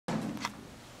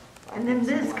And then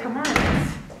this, come on.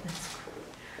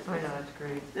 I know, that's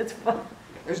great. It's fun.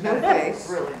 There's no face.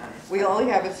 Really nice. We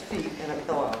only have his feet and a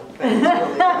pillow, but it's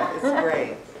really good. It's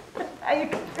great. I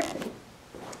agree.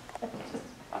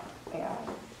 Yeah.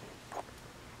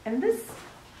 And this,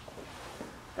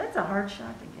 that's a hard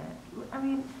shot to get. I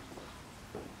mean,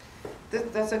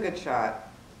 That's a good shot.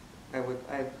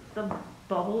 the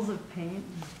bubbles of paint.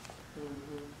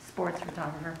 Sports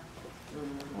photographer,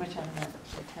 which I'm not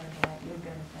pretending that you're good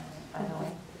at that, by the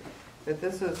way. But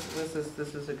this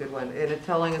is a good one. And it's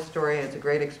telling a story. It's a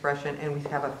great expression, and we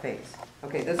have a face.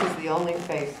 Okay, this is the only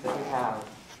face that we have.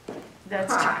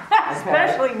 That's true.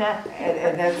 Especially now.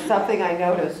 And that's something I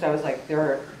noticed. I was like,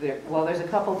 there's a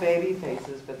couple baby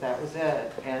faces, but that was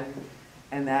it.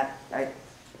 And that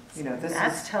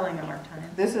That's telling of our time.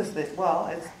 This is it's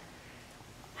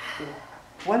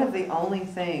one of the only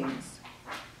things.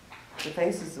 The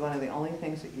face is one of the only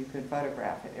things that you could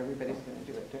photograph it. Everybody's going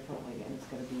to do it differently, and it's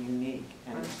going to be unique,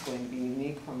 and it's going to be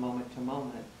unique from moment to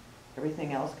moment.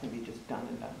 Everything else can be just done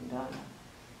and done and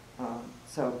done.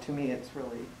 So to me, it's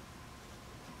really...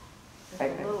 It's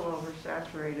a little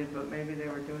oversaturated, but maybe they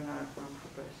were doing that on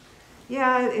purpose.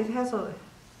 Yeah, it has a...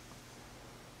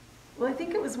 Well, I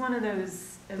think it was one of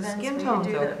those events skin where tone's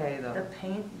you do okay, though. the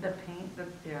paint,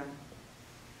 Yeah.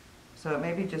 So it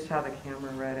may be just how the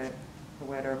camera read it, or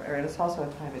whatever. And it's also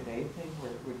a time of day thing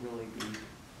where it would really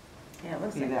yeah, it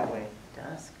looks be like that way.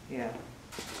 dusk. Yeah.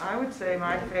 I would say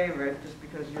my favorite, just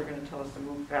because you're going to tell us to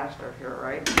move faster here,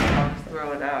 right? I'll just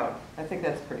throw it out. I think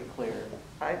that's pretty clear.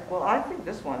 I think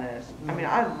this one is. I mean,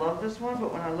 I love this one,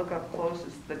 but when I look up close,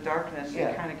 it's the darkness. Yeah.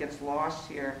 It kind of gets lost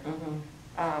here.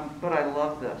 Mm-hmm. But I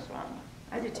love this one.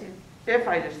 I do too. If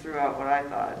I just threw out what I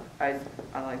thought,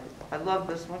 I love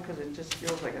this one because it just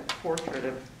feels like a portrait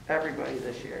of everybody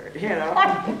this year. You know.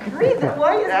 I agree.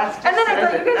 Why is That's and then I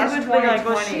thought you guys that's would be like,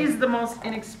 well, 2020. she's the most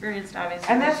inexperienced, obviously.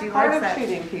 And that's she part likes of that.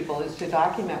 shooting people, is to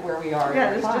document where we are Yeah, at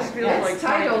the this time. just feels Yeah. like It's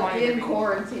titled 2020 to In me.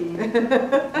 Quarantine.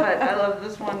 But I love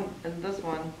this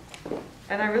one.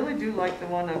 And I really do like the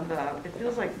one of it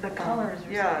feels like The colors.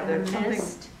 Are yeah, so, there's the something.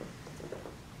 mist.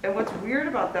 And what's weird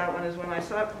about that one is when I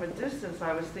saw it from a distance,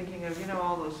 I was thinking of,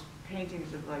 all those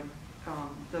paintings of like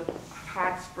the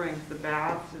hot springs, the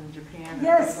baths in Japan and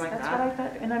Yes, things like that's that. what I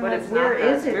thought. And I'm But like, it's where not that.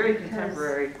 is It's it? very Because-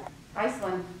 contemporary.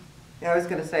 Iceland. Yeah, I was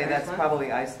going to say that's Iceland?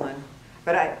 probably Iceland.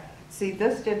 But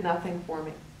this did nothing for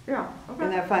me. Yeah, okay.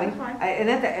 Isn't that funny? That's fine.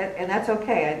 And that's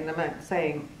okay. I'm not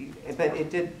saying, but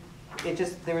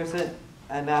there wasn't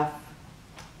enough,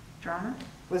 Drama?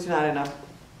 was not enough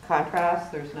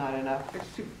contrast. There's not enough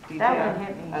It's too, detail. That one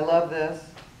hit me. I love this.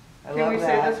 I can love we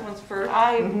that. say this one's first?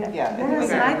 I, Mhm, yeah, yes,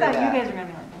 okay. and I thought Yeah. you guys were going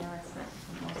to be like, no, it's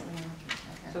mostly images.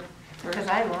 So Okay. first, Because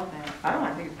I love that. I don't know,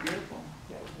 I think it's beautiful.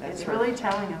 Yeah, that's It's her. really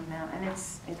telling of now, and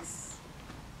it's,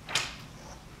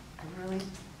 I really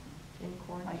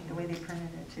like the way they printed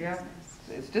it. too. Yeah. It's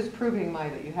nice. It's disproving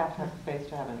that you have to have a face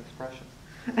to have an expression.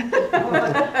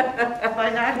 By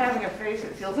not having a face,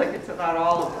 it feels like it's about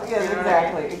all of us. Yes, you know what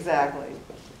I mean? exactly.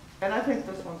 And I think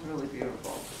this one's really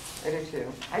beautiful. I do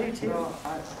too. I do too. So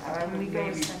I Can we would go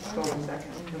maybe second? go a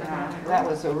second to that. That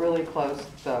was a really close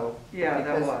though. Yeah, that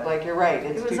because, was. like, you're right,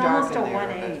 It it's was too dark almost in a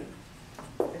there.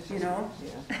 1-8, It's you just- know?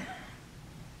 Yeah.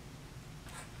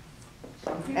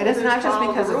 Some people And it's not just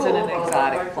follow because the it's in an rule, but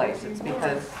exotic like place, 14 it's more.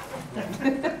 because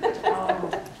Oh,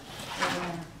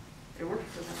 yeah. It works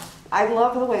for them. I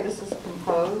love the way this is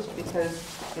composed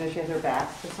because, she has her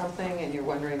back to something and you're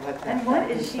wondering what that And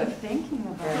what is she but- thinking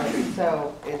about? and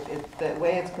so the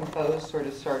way it's composed sort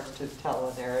of starts to tell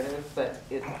a narrative, but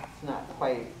it's not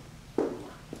quite.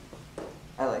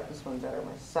 I like this one better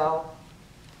myself,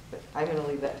 but I'm going to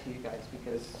leave that to you guys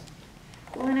because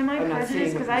Well, and am I I'm not prejudiced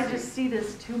seeing because what I you just see. see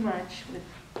this too much with,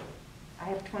 I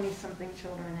have 20-something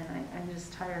children and I'm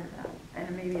just tired of that.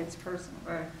 And maybe it's personal.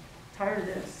 Right. Tired of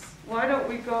this. Why don't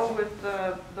we go with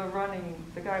the running,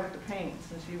 the guy with the paint,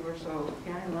 since you were so.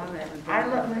 Yeah, I love it. I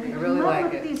love, I really like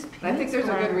look it. at these I think there's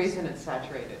a good paint reason it's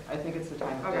saturated. I think it's the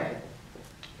time of Okay. day.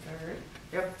 All right.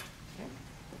 Yep.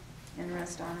 And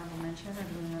rest honorable mention, or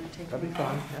do we want to take? That'd be any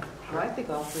fine. more? Yeah. Well, I think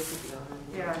all three could be on.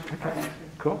 Yeah. Okay.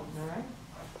 Cool. All right.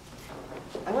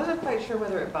 I wasn't quite sure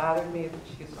whether it bothered me that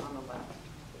she's on the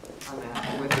left on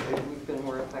that, whether we've been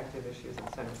more effective if she was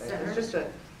in center. Center. It's just a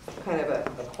kind of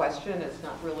a question. It's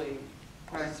not really,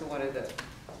 so what did it?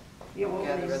 Yeah, what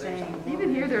Yeah, were the they others. saying?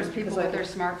 Even here, there's people Because I with their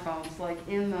smartphones, like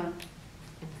in the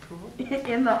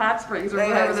hot springs or Yeah,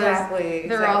 whatever. exactly.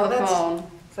 They're on the Well,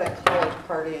 phone. It's like college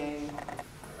partying.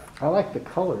 I like the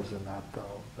colors in that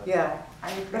though. but- Yeah. I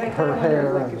agree. But I Her kind of hair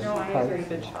wondered, like, and if No, I she could agree. have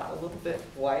been shot a little bit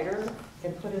wider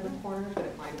and put in the corners, that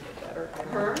it might have been better. I don't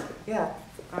Her? know. Yeah.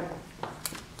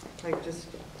 Like just,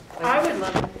 I would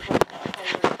love it if it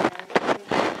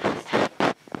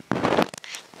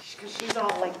because she's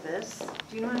all like this.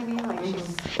 Do you know what I mean? Like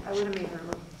she's, I would have made her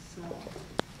look small.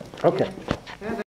 Okay.